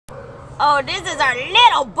Oh, this is our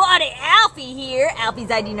little buddy Alfie here.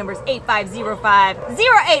 Alfie's ID number is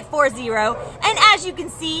A5050840. And as you can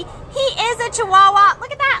see, he is a Chihuahua.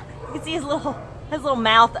 Look at that. You can see his little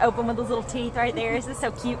mouth open with his little teeth right there. This is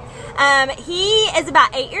so cute. He is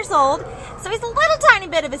about 8 years old, so he's a little tiny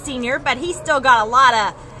bit of a senior, but he's still got a lot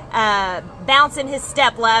of bounce in his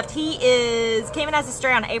step left. He came in as a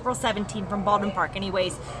stray on April 17th from Baldwin Park, and he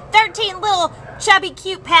weighs 13 little chubby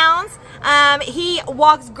cute pounds. He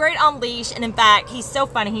walks great on leash, and in fact, he's so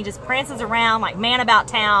funny. He just prances around like man about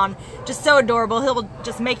town, just so adorable. He'll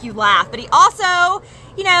just make you laugh. But he also,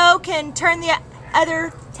 you know, can turn the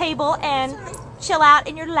other table and chill out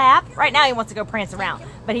in your lap. Right now he wants to go prance around,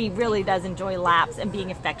 but he really does enjoy laps and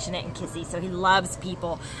being affectionate and kissy, so he loves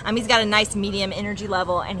people. He's got a nice medium energy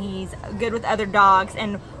level, and he's good with other dogs,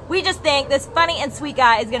 and we just think this funny and sweet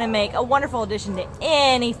guy is going to make a wonderful addition to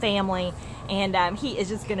any family, and he is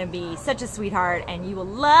just going to be such a sweetheart, and you will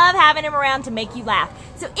love having him around to make you laugh.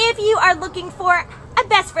 So if you are looking for a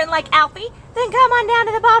best friend like Alfie, then come on down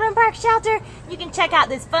to the Baldwin Park shelter. You can check out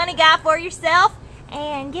this funny guy for yourself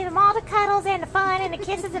and give him all the cuddles and the fun and the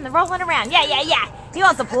kisses and the rolling around. Yeah. He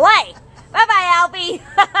wants to play. Bye-bye, Alfie.